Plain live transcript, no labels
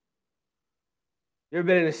You ever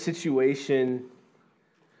been in a situation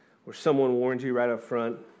where someone warned you right up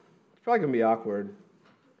front? It's probably going to be awkward.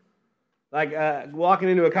 Like walking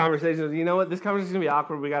into a conversation, you know what, this conversation's going to be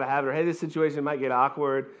awkward, we got to have it. Or, hey, this situation might get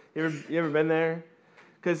awkward. You ever been there?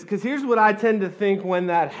 Because here's what I tend to think when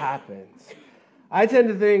that happens. I tend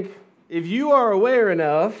to think, if you are aware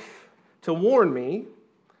enough to warn me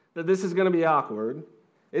that this is going to be awkward,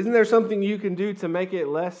 isn't there something you can do to make it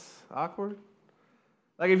less awkward?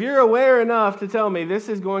 Like, if you're aware enough to tell me this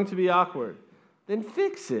is going to be awkward, then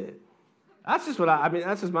fix it. That's just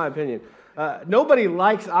that's just my opinion. Nobody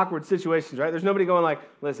likes awkward situations, right? There's nobody going like,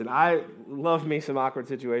 listen, I love me some awkward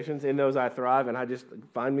situations. In those I thrive, and I just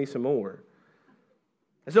find me some more.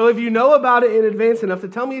 So if you know about it in advance enough to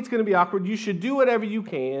tell me it's going to be awkward, you should do whatever you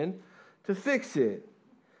can to fix it.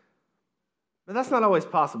 But that's not always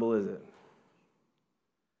possible, is it?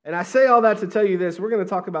 And I say all that to tell you this. We're going to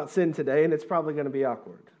talk about sin today, and it's probably going to be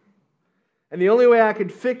awkward. And the only way I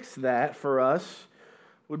could fix that for us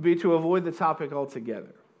would be to avoid the topic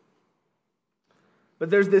altogether. But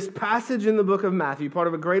there's this passage in the book of Matthew, part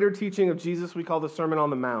of a greater teaching of Jesus we call the Sermon on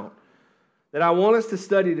the Mount, that I want us to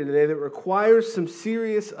study today that requires some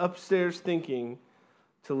serious upstairs thinking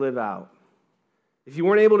to live out. If you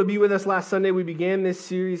weren't able to be with us last Sunday, we began this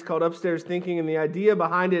series called Upstairs Thinking, and the idea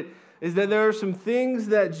behind it is that there are some things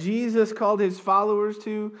that Jesus called his followers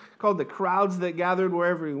to, called the crowds that gathered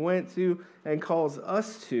wherever he went to, and calls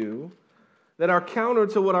us to, that are counter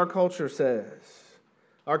to what our culture says,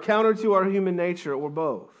 are counter to our human nature, or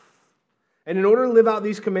both. And in order to live out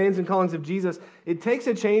these commands and callings of Jesus, it takes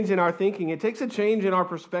a change in our thinking. It takes a change in our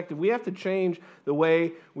perspective. We have to change the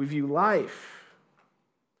way we view life.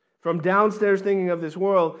 From downstairs thinking of this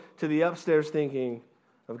world to the upstairs thinking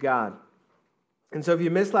of God. And so if you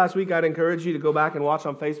missed last week, I'd encourage you to go back and watch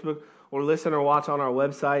on Facebook or listen or watch on our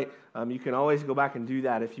website. You can always go back and do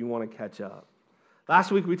that if you want to catch up.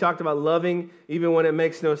 Last week we talked about loving even when it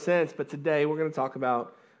makes no sense, but today we're going to talk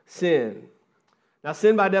about sin. Now,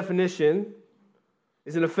 sin by definition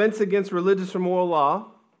is an offense against religious or moral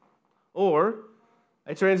law, or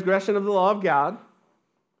a transgression of the law of God.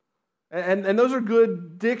 And those are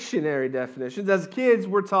good dictionary definitions. As kids,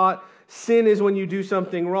 we're taught sin is when you do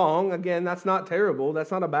something wrong. Again, that's not terrible.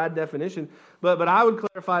 That's not a bad definition. But I would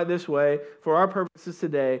clarify it this way for our purposes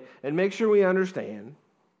today and make sure we understand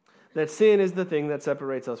that sin is the thing that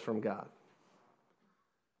separates us from God.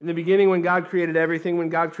 In the beginning, when God created everything, when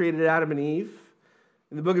God created Adam and Eve,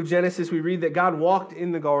 in the book of Genesis, we read that God walked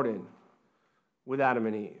in the garden with Adam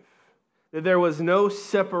and Eve. That there was no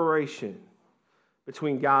separation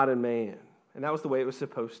between God and man. And that was the way it was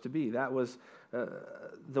supposed to be. That was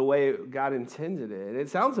the way God intended it. It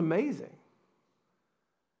sounds amazing.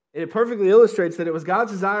 And it perfectly illustrates that it was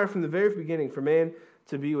God's desire from the very beginning for man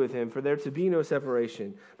to be with him, for there to be no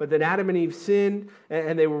separation. But then Adam and Eve sinned,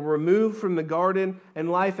 and they were removed from the garden,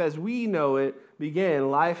 and life as we know it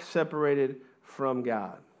began, life separated from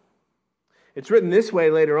God. It's written this way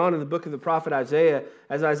later on in the book of the prophet Isaiah,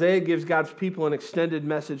 as Isaiah gives God's people an extended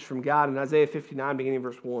message from God in Isaiah 59, beginning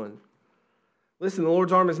verse 1. Listen, the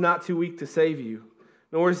Lord's arm is not too weak to save you,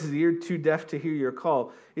 nor is his ear too deaf to hear your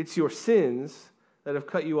call. It's your sins that have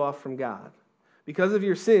cut you off from God. Because of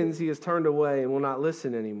your sins, he has turned away and will not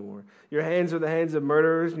listen anymore. Your hands are the hands of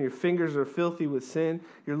murderers, and your fingers are filthy with sin.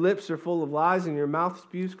 Your lips are full of lies, and your mouth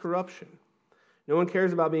spews corruption. No one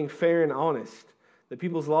cares about being fair and honest. The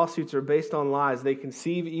people's lawsuits are based on lies. They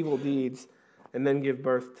conceive evil deeds and then give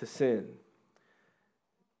birth to sin.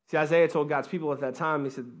 See, Isaiah told God's people at that time, he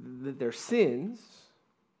said that their sins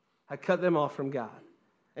had cut them off from God.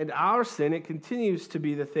 And our sin, it continues to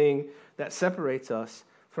be the thing that separates us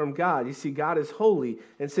from God. You see, God is holy,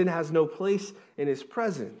 and sin has no place in his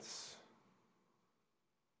presence.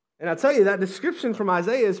 And I tell you, that description from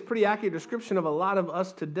Isaiah is a pretty accurate description of a lot of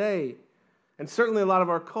us today, and certainly a lot of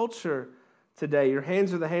our culture today. Your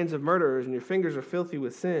hands are the hands of murderers, and your fingers are filthy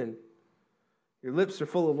with sin. Your lips are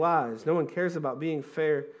full of lies. No one cares about being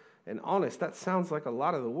fair and honest. That sounds like a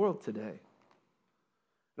lot of the world today.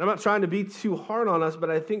 And I'm not trying to be too hard on us, but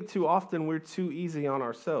I think too often we're too easy on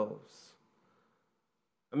ourselves.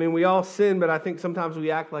 I mean, we all sin, but I think sometimes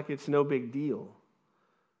we act like it's no big deal.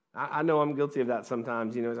 I know I'm guilty of that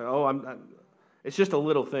sometimes. You know, it's just a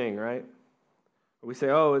little thing, right? Or we say,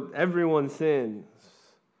 oh, everyone sins.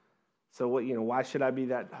 So what? You know, why should I be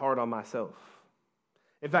that hard on myself?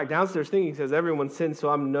 In fact, downstairs thinking says everyone sins, so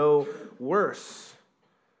I'm no worse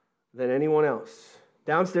than anyone else.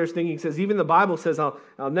 Downstairs thinking says even the Bible says I'll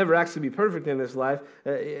never actually be perfect in this life.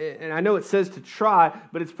 And I know it says to try,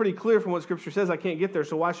 but it's pretty clear from what Scripture says I can't get there,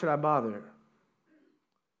 so why should I bother?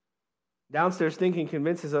 Downstairs thinking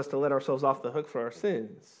convinces us to let ourselves off the hook for our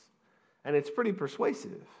sins. And it's pretty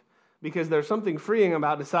persuasive because there's something freeing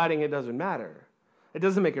about deciding it doesn't matter. It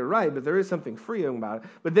doesn't make it right, but there is something freeing about it.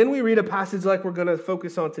 But then we read a passage like we're going to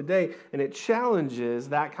focus on today, and it challenges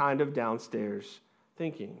that kind of downstairs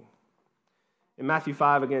thinking. In Matthew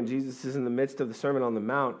 5, again, Jesus is in the midst of the Sermon on the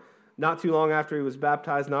Mount, not too long after he was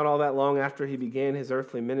baptized, not all that long after he began his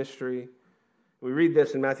earthly ministry. We read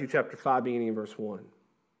this in Matthew chapter 5, beginning in verse 1.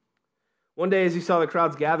 One day as he saw the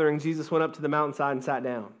crowds gathering, Jesus went up to the mountainside and sat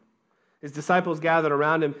down. His disciples gathered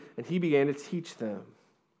around him, and he began to teach them.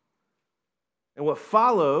 And what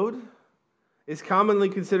followed is commonly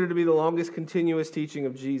considered to be the longest continuous teaching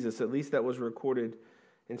of Jesus, at least that was recorded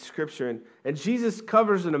in Scripture. And Jesus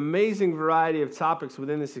covers an amazing variety of topics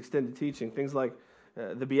within this extended teaching. Things like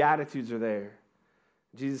the Beatitudes are there.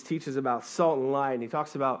 Jesus teaches about salt and light, and he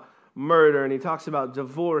talks about murder, and he talks about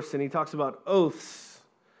divorce, and he talks about oaths.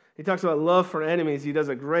 He talks about love for enemies. He does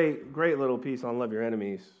a great, great little piece on love your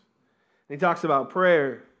enemies. And he talks about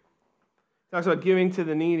prayer. He talks about giving to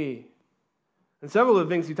the needy. And several of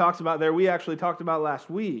the things he talks about there, we actually talked about last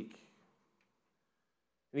week.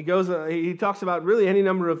 And he talks about really any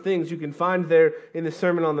number of things you can find there in the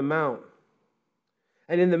Sermon on the Mount.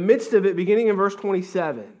 And in the midst of it, beginning in verse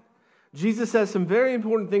 27, Jesus says some very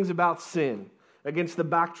important things about sin against the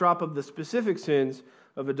backdrop of the specific sins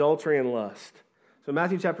of adultery and lust. So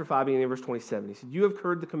Matthew chapter 5, beginning in verse 27, he said, "You have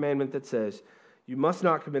heard the commandment that says, you must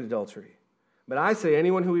not commit adultery. But I say,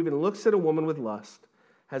 anyone who even looks at a woman with lust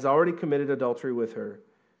has already committed adultery with her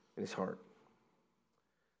in his heart."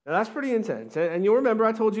 Now that's pretty intense. And you'll remember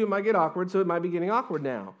I told you it might get awkward, so it might be getting awkward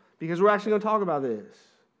now, because we're actually going to talk about this.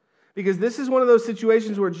 Because this is one of those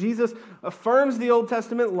situations where Jesus affirms the Old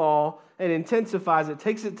Testament law and intensifies it,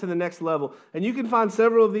 takes it to the next level. And you can find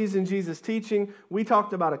several of these in Jesus' teaching. We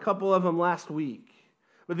talked about a couple of them last week.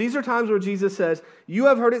 But these are times where Jesus says, you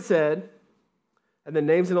have heard it said, and then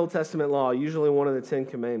names an Old Testament law, usually one of the 10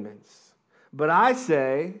 Commandments. But I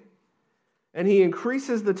say, and he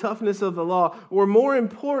increases the toughness of the law, or more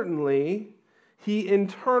importantly, he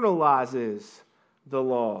internalizes the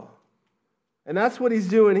law. And that's what he's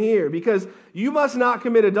doing here, because you must not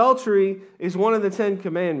commit adultery is one of the 10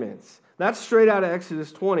 Commandments. That's straight out of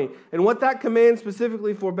Exodus 20. And what that command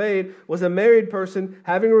specifically forbade was a married person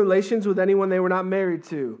having relations with anyone they were not married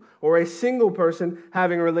to, or a single person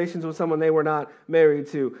having relations with someone they were not married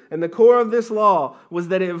to. And the core of this law was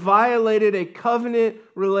that it violated a covenant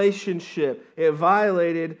relationship. It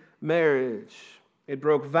violated marriage. It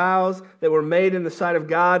broke vows that were made in the sight of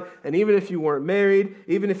God, and even if you weren't married,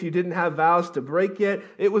 even if you didn't have vows to break yet,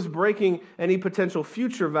 it was breaking any potential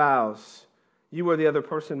future vows you or the other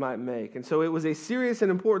person might make. And so it was a serious and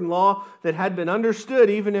important law that had been understood,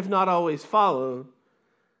 even if not always followed,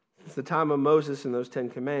 since the time of Moses and those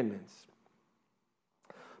 10 Commandments.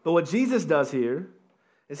 But what Jesus does here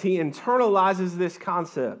is he internalizes this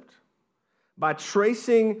concept by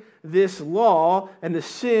tracing this law and the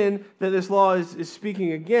sin that this law is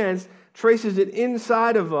speaking against, traces it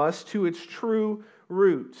inside of us to its true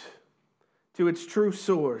root, to its true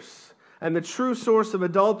source. And the true source of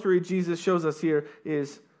adultery, Jesus shows us here,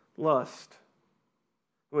 is lust.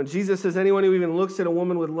 When Jesus says anyone who even looks at a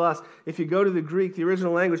woman with lust, if you go to the Greek, the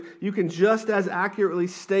original language, you can just as accurately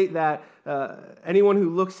state that anyone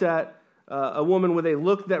who looks at a woman with a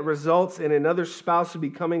look that results in another spouse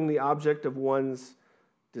becoming the object of one's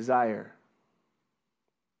desire.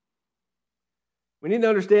 We need to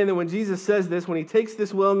understand that when Jesus says this, when he takes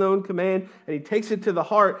this well-known command and he takes it to the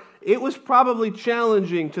heart, it was probably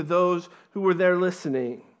challenging to those who were there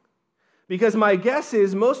listening. Because my guess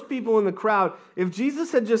is most people in the crowd, if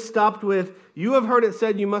Jesus had just stopped with, you have heard it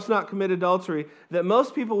said you must not commit adultery, that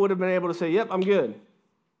most people would have been able to say, yep, I'm good.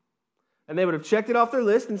 And they would have checked it off their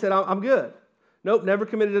list and said, I'm good. Nope, never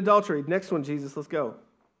committed adultery. Next one, Jesus, let's go.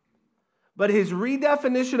 But his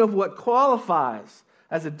redefinition of what qualifies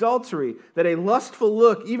as adultery, that a lustful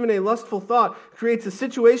look, even a lustful thought, creates a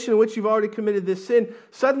situation in which you've already committed this sin,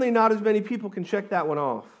 suddenly not as many people can check that one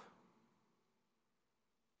off.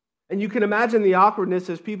 And you can imagine the awkwardness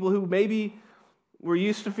as people who maybe were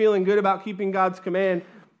used to feeling good about keeping God's command,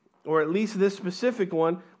 or at least this specific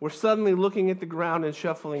one, were suddenly looking at the ground and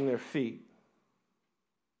shuffling their feet.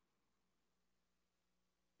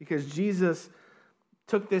 Because Jesus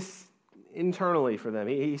took this internally for them.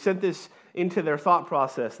 He sent this into their thought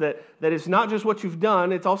process, that it's not just what you've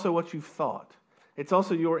done, it's also what you've thought. It's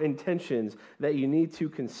also your intentions that you need to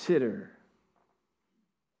consider.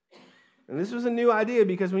 And this was a new idea,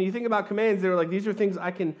 because when you think about commands, they're like, these are things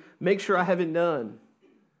I can make sure I haven't done.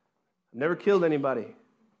 I've never killed anybody.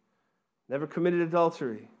 Never committed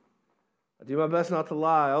adultery. I do my best not to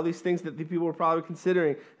lie. All these things that the people were probably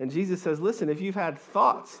considering. And Jesus says, listen, if you've had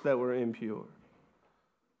thoughts that were impure.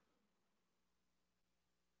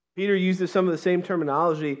 Peter uses some of the same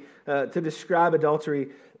terminology to describe adultery,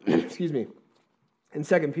 excuse me, in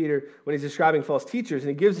 2 Peter when he's describing false teachers. And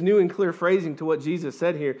he gives new and clear phrasing to what Jesus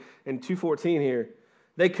said here in 2:14 here.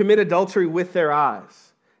 They commit adultery with their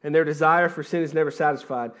eyes, and their desire for sin is never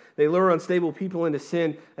satisfied. They lure unstable people into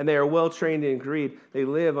sin, and they are well trained in greed. They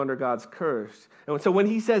live under God's curse. And so when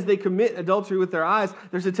he says they commit adultery with their eyes,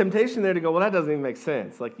 there's a temptation there to go, well, that doesn't even make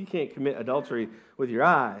sense. Like, you can't commit adultery with your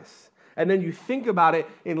eyes. And then you think about it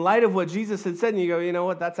in light of what Jesus had said, and you go, you know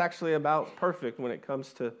what, that's actually about perfect when it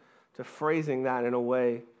comes to phrasing that in a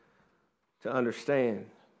way to understand.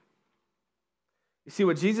 You see,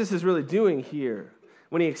 what Jesus is really doing here,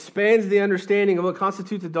 when he expands the understanding of what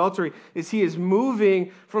constitutes adultery, is he is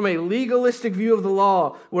moving from a legalistic view of the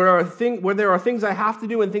law, where there are things I have to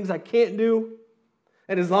do and things I can't do,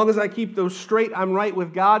 and as long as I keep those straight, I'm right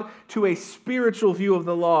with God, to a spiritual view of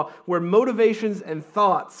the law, where motivations and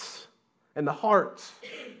thoughts and the heart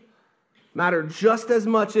matter just as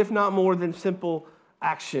much, if not more, than simple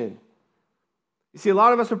action. You see, a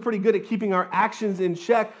lot of us are pretty good at keeping our actions in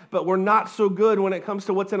check, but we're not so good when it comes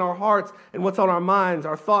to what's in our hearts and what's on our minds,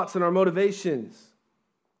 our thoughts and our motivations.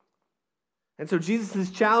 And so Jesus is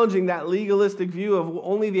challenging that legalistic view of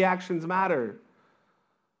only the actions matter.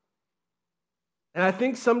 And I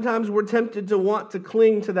think sometimes we're tempted to want to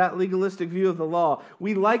cling to that legalistic view of the law.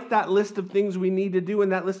 We like that list of things we need to do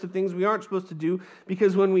and that list of things we aren't supposed to do,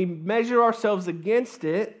 because when we measure ourselves against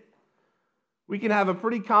it, we can have a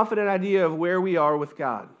pretty confident idea of where we are with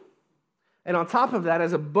God. And on top of that,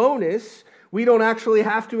 as a bonus, we don't actually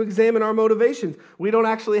have to examine our motivations. We don't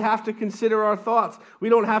actually have to consider our thoughts. We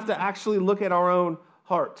don't have to actually look at our own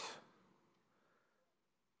heart.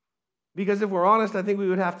 Because if we're honest, I think we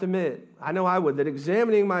would have to admit, I know I would, that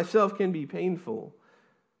examining myself can be painful.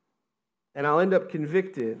 And I'll end up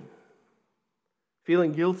convicted,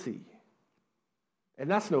 feeling guilty. And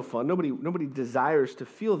that's no fun. Nobody desires to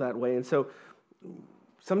feel that way. And so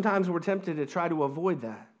sometimes we're tempted to try to avoid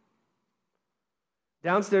that.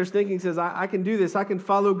 Downstairs thinking says, I can do this. I can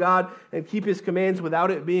follow God and keep his commands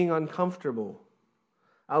without it being uncomfortable.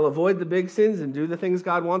 I'll avoid the big sins and do the things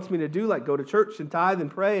God wants me to do, like go to church and tithe and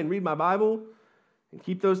pray and read my Bible and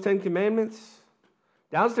keep those 10 commandments.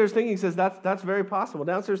 Downstairs thinking says that's very possible.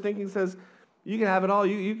 Downstairs thinking says you can have it all.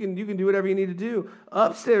 You can do whatever you need to do.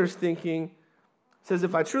 Upstairs thinking says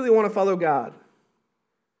if I truly want to follow God,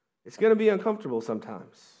 it's going to be uncomfortable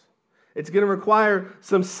sometimes. It's going to require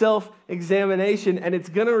some self-examination, and it's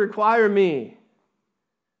going to require me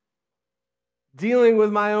dealing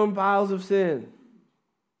with my own piles of sin.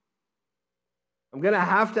 I'm going to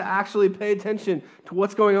have to actually pay attention to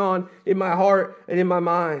what's going on in my heart and in my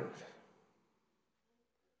mind.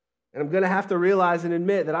 And I'm going to have to realize and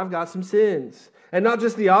admit that I've got some sins. And not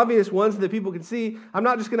just the obvious ones that people can see. I'm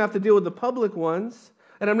not just going to have to deal with the public ones.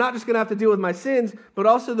 And I'm not just going to have to deal with my sins, but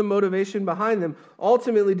also the motivation behind them,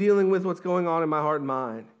 ultimately dealing with what's going on in my heart and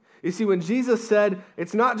mind. You see, when Jesus said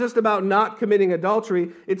it's not just about not committing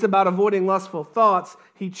adultery, it's about avoiding lustful thoughts,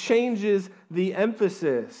 he changes the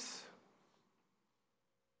emphasis.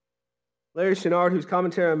 Larry Chenard, whose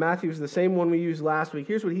commentary on Matthew is the same one we used last week,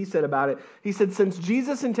 here's what he said about it. He said, since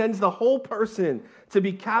Jesus intends the whole person to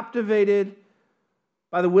be captivated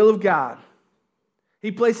by the will of God,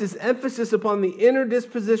 he places emphasis upon the inner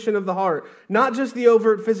disposition of the heart, not just the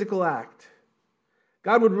overt physical act.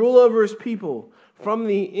 God would rule over his people from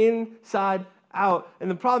the inside out. And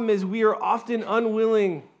the problem is we are often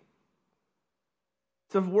unwilling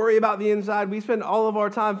to worry about the inside. We spend all of our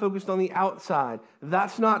time focused on the outside.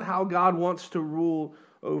 That's not how God wants to rule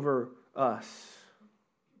over us.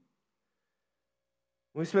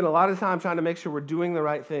 We spend a lot of time trying to make sure we're doing the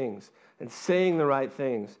right things and saying the right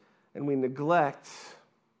things, and we neglect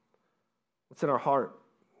what's in our heart.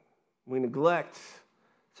 We neglect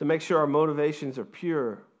to make sure our motivations are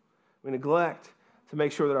pure. We neglect to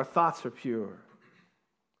make sure that our thoughts are pure.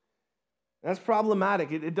 That's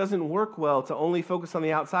problematic. It doesn't work well to only focus on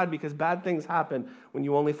the outside, because bad things happen when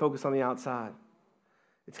you only focus on the outside.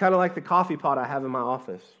 It's kind of like the coffee pot I have in my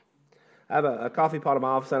office. I have a coffee pot in my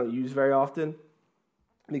office I don't use very often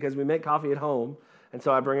because we make coffee at home, and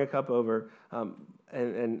so I bring a cup over,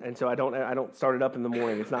 and so I don't start it up in the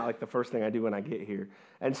morning. It's not like the first thing I do when I get here.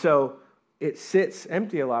 And so it sits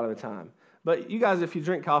empty a lot of the time. But you guys, if you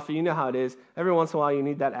drink coffee, you know how it is. Every once in a while, you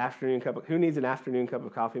need that afternoon cup. Who needs an afternoon cup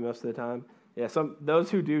of coffee most of the time? Yeah, those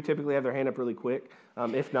who do typically have their hand up really quick.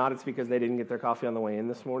 If not, it's because they didn't get their coffee on the way in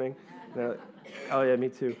this morning. Oh, yeah, me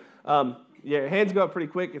too. Yeah, hands go up pretty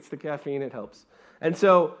quick. It's the caffeine. It helps. And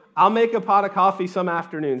so I'll make a pot of coffee some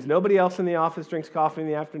afternoons. Nobody else in the office drinks coffee in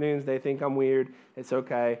the afternoons. They think I'm weird. It's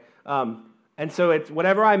okay. And so it's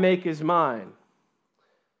whatever I make is mine.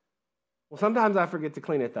 Well, sometimes I forget to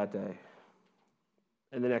clean it that day,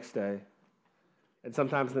 and the next day, and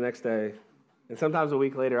sometimes the next day, and sometimes a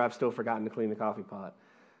week later, I've still forgotten to clean the coffee pot.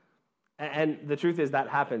 And the truth is that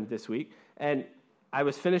happened this week. And I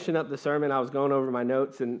was finishing up the sermon. I was going over my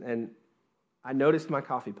notes, and I noticed my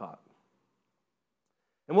coffee pot.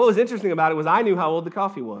 And what was interesting about it was I knew how old the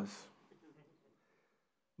coffee was.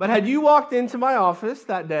 But had you walked into my office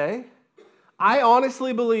that day, I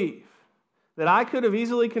honestly believe that I could have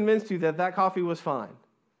easily convinced you that that coffee was fine.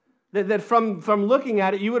 That from looking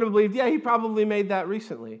at it, you would have believed, yeah, he probably made that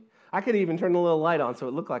recently. I could even turn the little light on so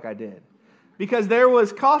it looked like I did. Because there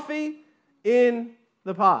was coffee in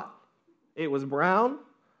the pot. It was brown.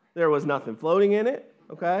 There was nothing floating in it,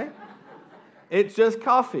 okay? It's just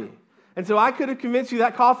coffee. And so I could have convinced you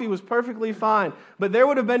that coffee was perfectly fine. But there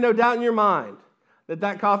would have been no doubt in your mind that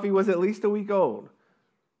that coffee was at least a week old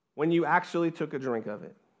when you actually took a drink of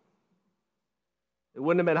it. It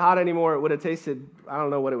wouldn't have been hot anymore. It would have tasted, I don't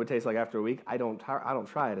know what it would taste like after a week. I don't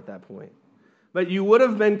try it at that point. But you would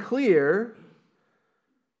have been clear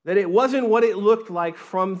that it wasn't what it looked like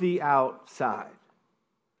from the outside.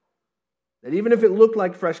 That even if it looked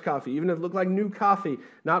like fresh coffee, even if it looked like new coffee,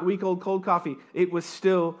 not week-old cold coffee, it was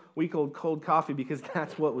still week-old cold coffee because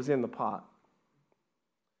that's what was in the pot.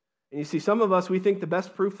 And you see, some of us, we think the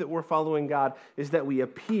best proof that we're following God is that we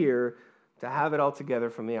appear to have it all together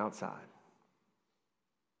from the outside.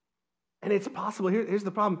 And it's possible, here's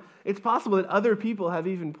the problem, it's possible that other people have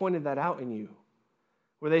even pointed that out in you,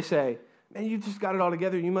 where they say, man, you just got it all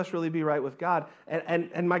together, you must really be right with God.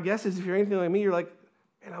 And my guess is if you're anything like me, you're like,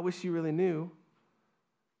 man, I wish you really knew.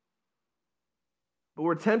 But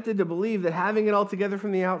we're tempted to believe that having it all together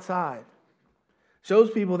from the outside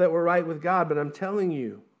shows people that we're right with God, but I'm telling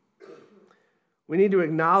you, we need to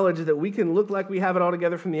acknowledge that we can look like we have it all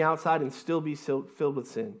together from the outside and still be filled with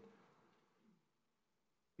sin.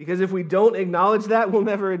 Because if we don't acknowledge that, we'll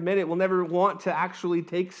never admit it. We'll never want to actually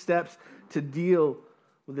take steps to deal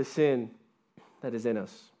with the sin that is in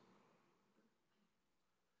us.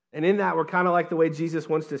 And in that, we're kind of like the way Jesus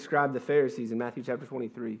once described the Pharisees in Matthew chapter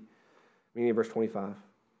 23, meaning in verse 25.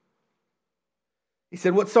 He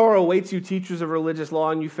said, "What sorrow awaits you, teachers of religious law,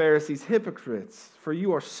 and you Pharisees, hypocrites! For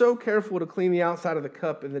you are so careful to clean the outside of the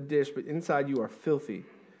cup and the dish, but inside you are filthy,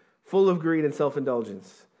 full of greed and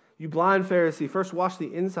self-indulgence. You blind Pharisee, first wash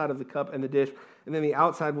the inside of the cup and the dish, and then the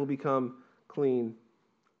outside will become clean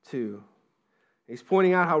too." He's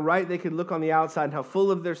pointing out how right they could look on the outside and how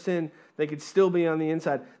full of their sin they could still be on the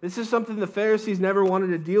inside. This is something the Pharisees never wanted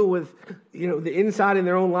to deal with, the inside in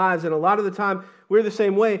their own lives. And a lot of the time, we're the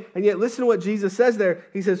same way. And yet, listen to what Jesus says there.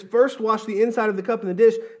 He says, first wash the inside of the cup and the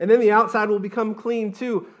dish, and then the outside will become clean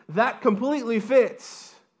too. That completely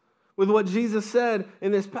fits with what Jesus said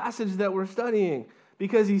in this passage that we're studying.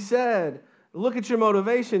 Because he said, look at your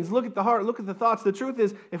motivations, look at the heart, look at the thoughts. The truth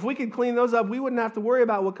is, if we could clean those up, we wouldn't have to worry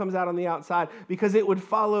about what comes out on the outside because it would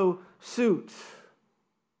follow suit.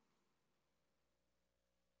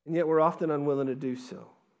 And yet we're often unwilling to do so.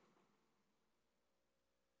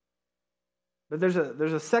 But there's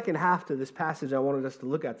a second half to this passage I wanted us to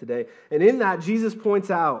look at today. And in that, Jesus points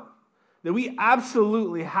out that we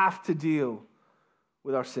absolutely have to deal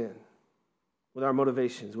with our sin, with our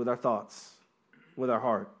motivations, with our thoughts, with our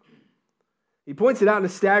heart. He points it out in a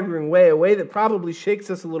staggering way, a way that probably shakes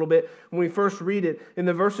us a little bit when we first read it in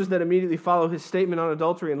the verses that immediately follow his statement on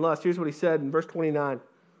adultery and lust. Here's what he said in verse 29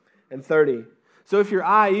 and 30. "So if your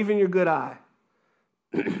eye, even your good eye,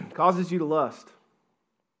 causes you to lust,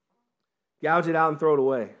 gouge it out and throw it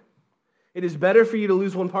away. It is better for you to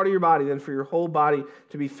lose one part of your body than for your whole body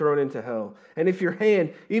to be thrown into hell. And if your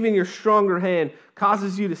hand, even your stronger hand,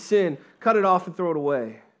 causes you to sin, cut it off and throw it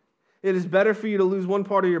away. It is better for you to lose one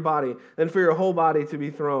part of your body than for your whole body to be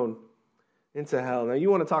thrown into hell." Now, you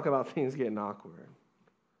want to talk about things getting awkward.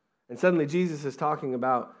 And suddenly Jesus is talking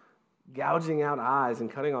about gouging out eyes and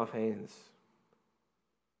cutting off hands.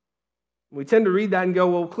 We tend to read that and go,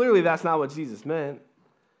 well, clearly that's not what Jesus meant.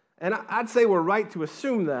 And I'd say we're right to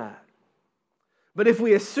assume that. But if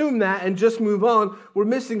we assume that and just move on, we're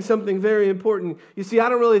missing something very important. You see, I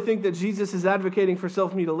don't really think that Jesus is advocating for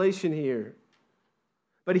self-mutilation here.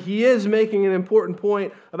 But he is making an important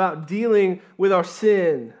point about dealing with our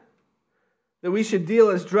sin. That we should deal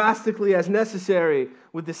as drastically as necessary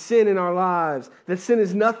with the sin in our lives. That sin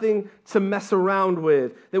is nothing to mess around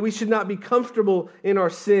with. That we should not be comfortable in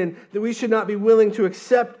our sin. That we should not be willing to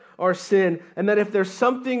accept our sin, and that if there's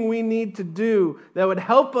something we need to do that would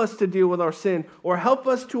help us to deal with our sin or help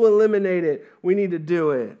us to eliminate it, we need to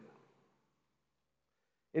do it.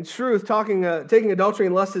 In truth, taking adultery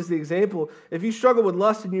and lust as the example, if you struggle with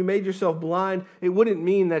lust and you made yourself blind, it wouldn't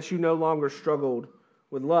mean that you no longer struggled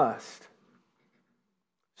with lust.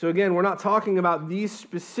 So again, we're not talking about these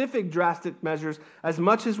specific drastic measures as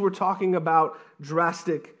much as we're talking about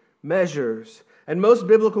drastic measures. And most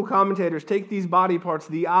biblical commentators take these body parts,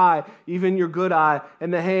 the eye, even your good eye,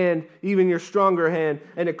 and the hand, even your stronger hand,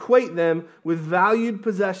 and equate them with valued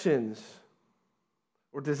possessions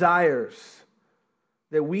or desires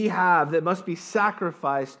that we have that must be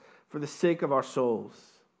sacrificed for the sake of our souls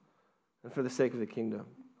and for the sake of the kingdom.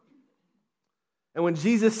 And when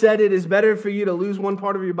Jesus said it is better for you to lose one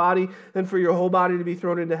part of your body than for your whole body to be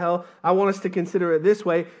thrown into hell, I want us to consider it this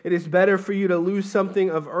way. It is better for you to lose something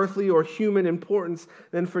of earthly or human importance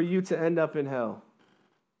than for you to end up in hell.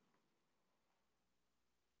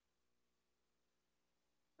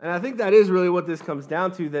 And I think that is really what this comes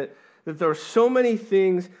down to, that there are so many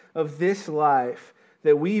things of this life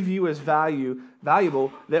that we view as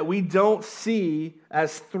valuable, that we don't see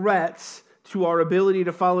as threats to our ability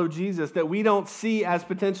to follow Jesus, that we don't see as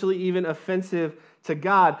potentially even offensive to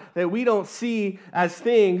God, that we don't see as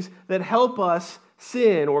things that help us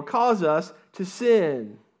sin or cause us to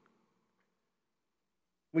sin.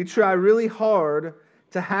 We try really hard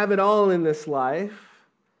to have it all in this life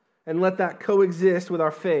and let that coexist with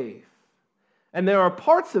our faith. And there are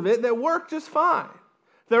parts of it that work just fine.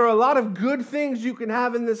 There are a lot of good things you can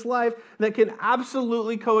have in this life that can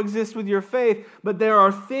absolutely coexist with your faith, but there are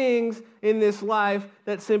things in this life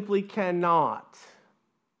that simply cannot.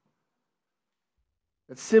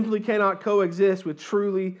 That simply cannot coexist with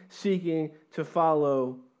truly seeking to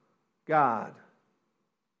follow God.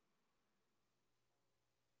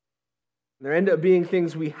 There end up being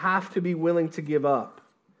things we have to be willing to give up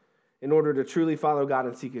in order to truly follow God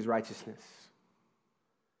and seek His righteousness.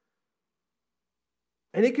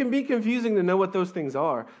 And it can be confusing to know what those things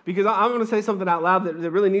are, because I'm going to say something out loud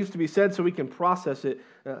that really needs to be said so we can process it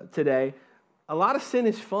today. A lot of sin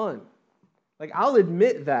is fun. Like, I'll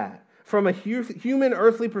admit that from a human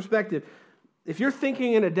earthly perspective. If you're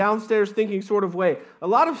thinking in a downstairs thinking sort of way, a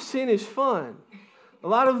lot of sin is fun. A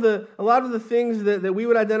lot of the things that we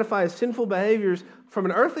would identify as sinful behaviors from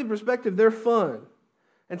an earthly perspective, they're fun.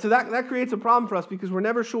 And so that creates a problem for us because we're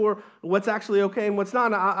never sure what's actually okay and what's not.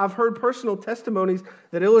 And I've heard personal testimonies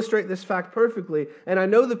that illustrate this fact perfectly. And I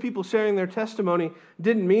know the people sharing their testimony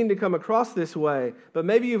didn't mean to come across this way. But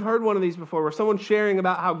maybe you've heard one of these before where someone's sharing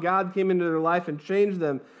about how God came into their life and changed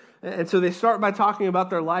them. And so they start by talking about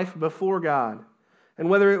their life before God. And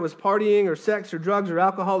whether it was partying or sex or drugs or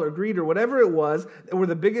alcohol or greed or whatever it was that were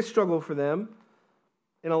the biggest struggle for them,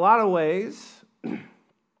 in a lot of ways,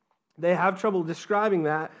 they have trouble describing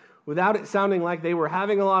that without it sounding like they were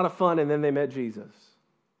having a lot of fun and then they met Jesus.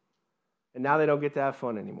 And now they don't get to have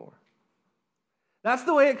fun anymore. That's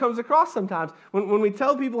the way it comes across sometimes. When we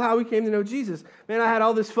tell people how we came to know Jesus, man, I had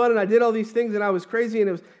all this fun and I did all these things and I was crazy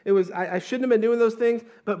and I shouldn't have been doing those things,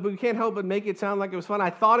 but we can't help but make it sound like it was fun. I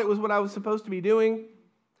thought it was what I was supposed to be doing.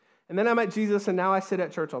 And then I met Jesus and now I sit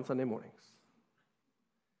at church on Sunday mornings.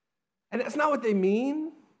 And that's not what they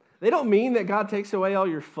mean. They don't mean that God takes away all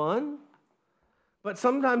your fun, but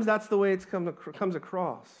sometimes that's the way it comes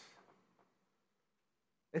across.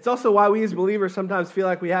 It's also why we as believers sometimes feel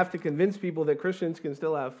like we have to convince people that Christians can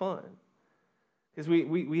still have fun. Because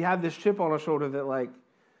we have this chip on our shoulder that, like,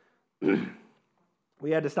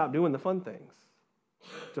 we had to stop doing the fun things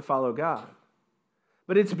to follow God.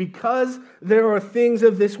 But it's because there are things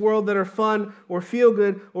of this world that are fun or feel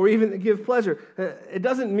good or even that give pleasure. It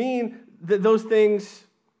doesn't mean that those things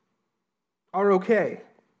are okay,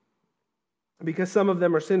 because some of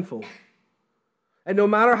them are sinful. And no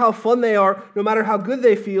matter how fun they are, no matter how good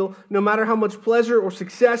they feel, no matter how much pleasure or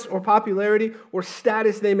success or popularity or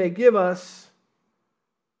status they may give us,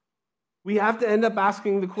 we have to end up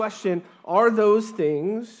asking the question, are those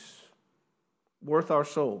things worth our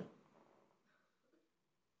soul?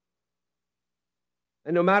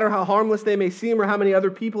 And no matter how harmless they may seem or how many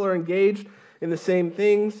other people are engaged in the same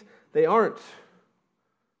things, they aren't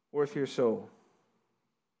worth your soul.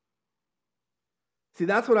 See,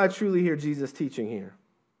 that's what I truly hear Jesus teaching here.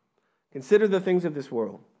 Consider the things of this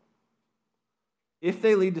world. If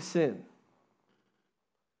they lead to sin,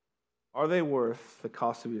 are they worth the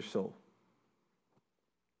cost of your soul?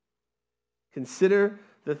 Consider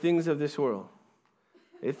the things of this world.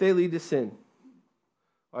 If they lead to sin,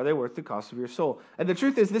 are they worth the cost of your soul? And the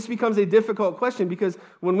truth is, this becomes a difficult question because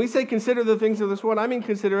when we say consider the things of this world, I mean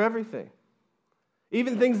consider everything.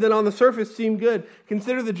 Even things that on the surface seem good.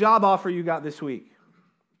 Consider the job offer you got this week.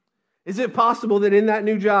 Is it possible that in that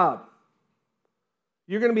new job,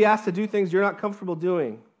 you're going to be asked to do things you're not comfortable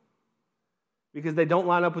doing because they don't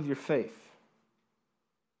line up with your faith?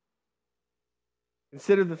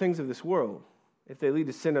 Consider the things of this world. If they lead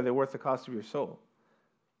to sin, are they worth the cost of your soul?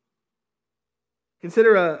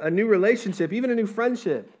 Consider a new relationship, even a new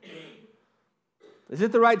friendship. Is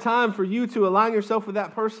it the right time for you to align yourself with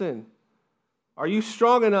that person? Are you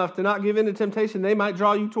strong enough to not give in to temptation they might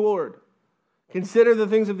draw you toward? Consider the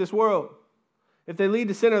things of this world. If they lead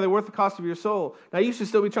to sin, are they worth the cost of your soul? Now, you should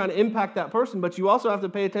still be trying to impact that person, but you also have to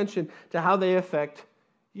pay attention to how they affect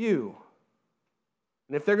you.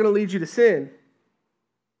 And if they're going to lead you to sin,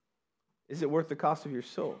 is it worth the cost of your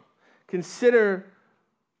soul? Consider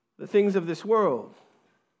the things of this world.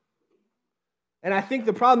 And I think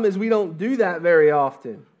the problem is we don't do that very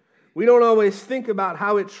often. We don't always think about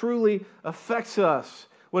how it truly affects us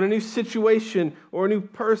when a new situation or a new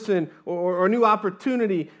person or a new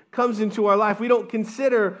opportunity comes into our life. We don't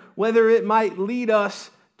consider whether it might lead us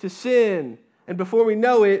to sin. And before we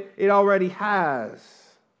know it, it already has.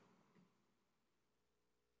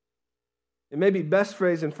 It may be best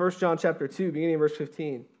phrased in 1 John chapter 2, beginning of verse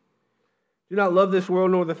 15. Do not love this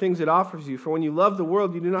world nor the things it offers you. For when you love the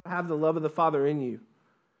world, you do not have the love of the Father in you.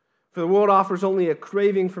 For the world offers only a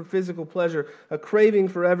craving for physical pleasure, a craving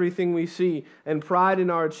for everything we see, and pride in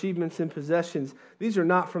our achievements and possessions. These are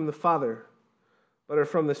not from the Father, but are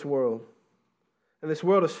from this world. And this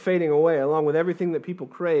world is fading away along with everything that people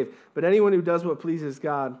crave. But anyone who does what pleases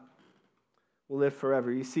God will live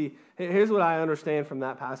forever. You see, here's what I understand from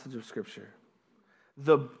that passage of Scripture.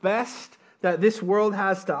 The best that this world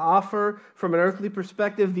has to offer from an earthly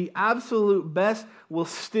perspective, the absolute best will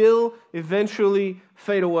still eventually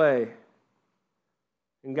fade away.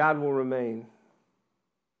 And God will remain.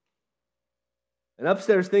 And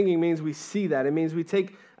upstairs thinking means we see that. It means we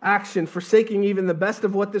take action, forsaking even the best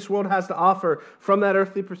of what this world has to offer from that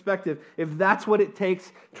earthly perspective. If that's what it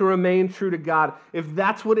takes to remain true to God, if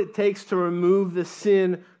that's what it takes to remove the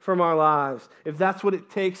sin from our lives, if that's what it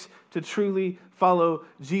takes to truly follow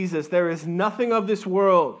Jesus, there is nothing of this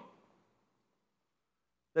world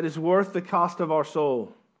that is worth the cost of our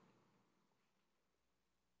soul.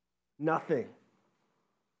 Nothing.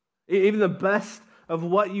 Even the best of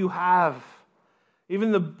what you have,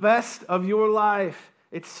 even the best of your life,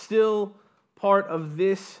 it's still part of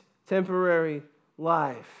this temporary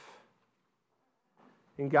life.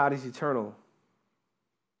 And God is eternal.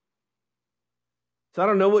 So I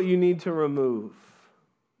don't know what you need to remove.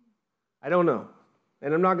 I don't know.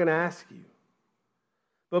 And I'm not going to ask you.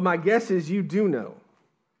 But my guess is you do know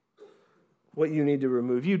what you need to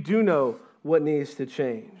remove. You do know what needs to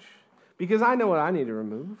change. Because I know what I need to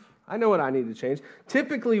remove. I know what I need to change.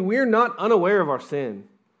 Typically, we're not unaware of our sin.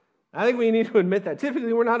 I think we need to admit that.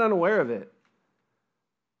 Typically, we're not unaware of it.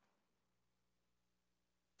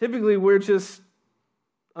 Typically, we're just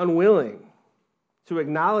unwilling to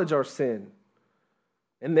acknowledge our sin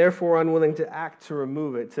and therefore unwilling to act to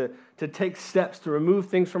remove it, to take steps to remove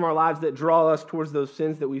things from our lives that draw us towards those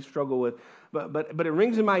sins that we struggle with. But it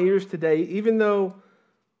rings in my ears today, even though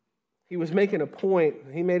he was making a point,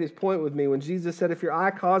 he made his point with me when Jesus said, if your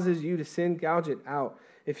eye causes you to sin, gouge it out.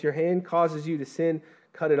 If your hand causes you to sin,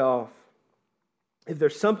 cut it off. If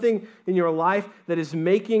there's something in your life that is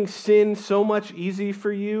making sin so much easier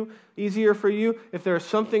for you, if there's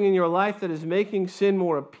something in your life that is making sin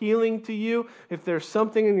more appealing to you, if there's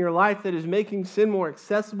something in your life that is making sin more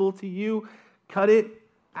accessible to you, cut it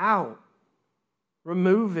out.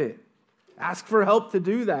 Remove it. Ask for help to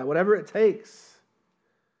do that, whatever it takes.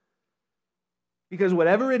 Because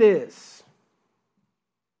whatever it is,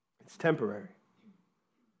 it's temporary.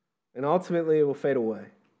 And ultimately, it will fade away.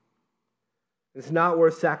 It's not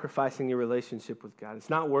worth sacrificing your relationship with God. It's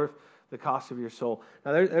not worth the cost of your soul.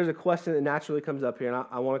 Now, there's a question that naturally comes up here, and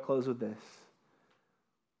I want to close with this.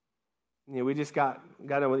 We just got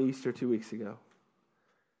done with Easter 2 weeks ago.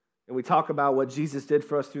 And we talk about what Jesus did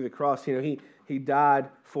for us through the cross. He died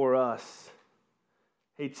for us.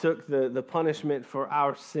 He took the punishment for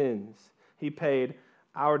our sins. He paid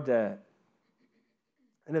our debt.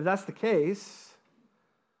 And if that's the case,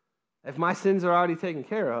 if my sins are already taken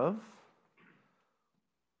care of,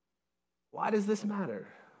 why does this matter?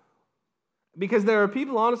 Because there are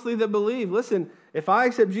people, honestly, that believe, listen, if I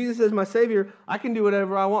accept Jesus as my Savior, I can do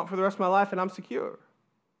whatever I want for the rest of my life and I'm secure.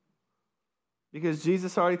 Because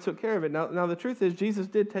Jesus already took care of it. Now the truth is, Jesus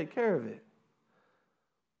did take care of it.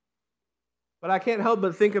 But I can't help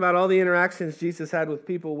but think about all the interactions Jesus had with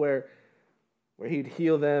people where he'd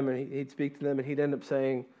heal them and he'd speak to them and he'd end up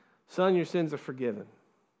saying, son, your sins are forgiven.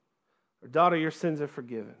 Or daughter, your sins are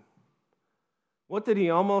forgiven. What did he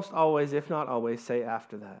almost always, if not always, say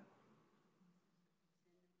after that?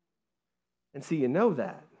 And see, you know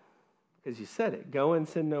that because you said it. Go and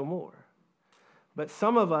sin no more. But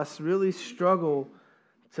some of us really struggle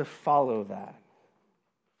to follow that.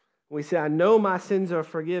 We say, I know my sins are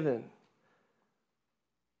forgiven.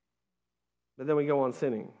 But then we go on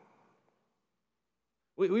sinning.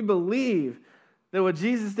 We believe that what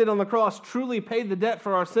Jesus did on the cross truly paid the debt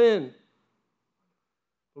for our sin.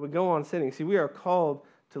 But we go on sinning. See, we are called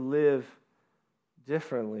to live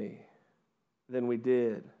differently than we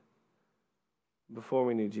did before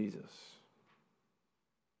we knew Jesus.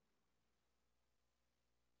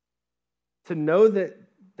 To know that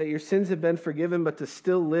your sins have been forgiven, but to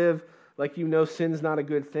still live like you know sin's not a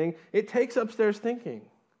good thing, it takes upstairs thinking.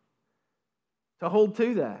 To hold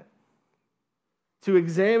to that. To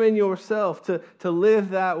examine yourself, to live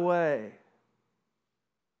that way.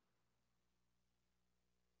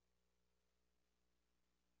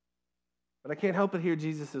 But I can't help but hear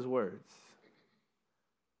Jesus' words.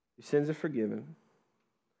 Your sins are forgiven.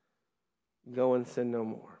 Go and sin no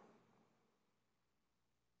more.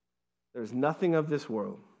 There's nothing of this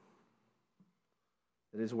world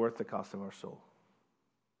that is worth the cost of our soul.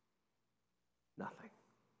 Nothing.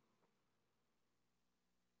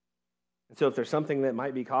 And so if there's something that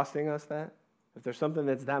might be costing us that, if there's something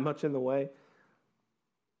that's that much in the way,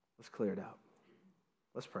 let's clear it out.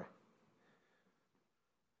 Let's pray.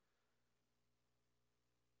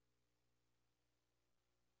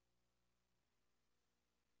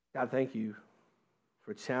 God, thank you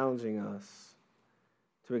for challenging us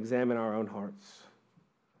to examine our own hearts,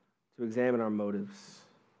 to examine our motives,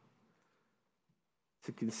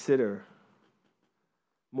 to consider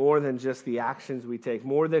more than just the actions we take,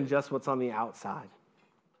 more than just what's on the outside.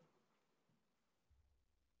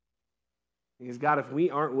 Because God, if we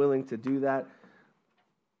aren't willing to do that,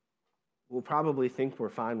 we'll probably think we're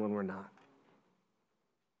fine when we're not.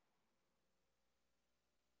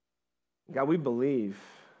 God, we believe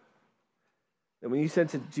that when you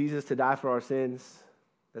sent Jesus to die for our sins,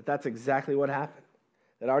 that's exactly what happened,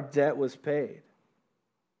 that our debt was paid.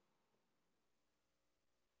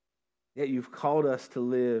 Yet you've called us to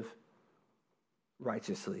live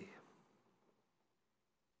righteously.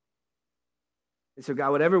 And so,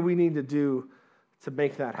 God, whatever we need to do to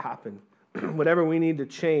make that happen, whatever we need to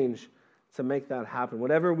change to make that happen,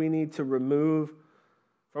 whatever we need to remove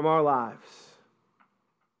from our lives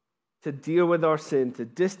to deal with our sin, to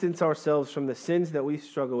distance ourselves from the sins that we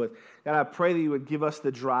struggle with, God, I pray that you would give us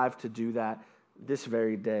the drive to do that this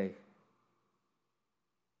very day.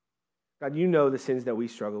 God, you know the sins that we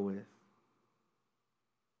struggle with.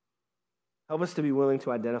 Help us to be willing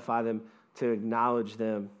to identify them, to acknowledge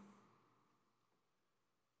them,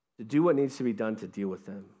 to do what needs to be done to deal with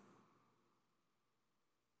them.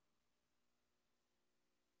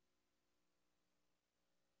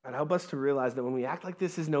 God, help us to realize that when we act like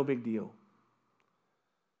this is no big deal,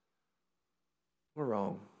 we're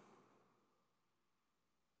wrong.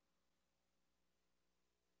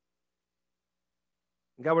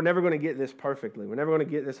 God, we're never going to get this perfectly. We're never going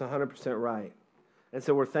to get this 100% right. And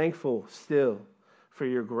so we're thankful still for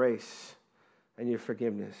your grace and your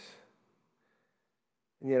forgiveness.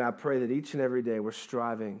 And yet I pray that each and every day we're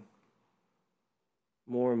striving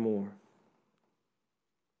more and more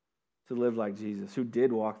to live like Jesus, who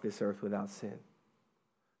did walk this earth without sin,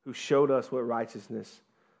 who showed us what righteousness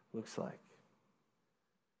looks like,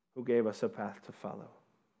 who gave us a path to follow.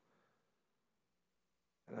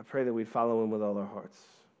 And I pray that we'd follow him with all our hearts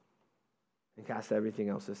and cast everything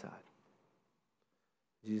else aside.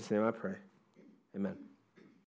 In Jesus' name I pray. Amen.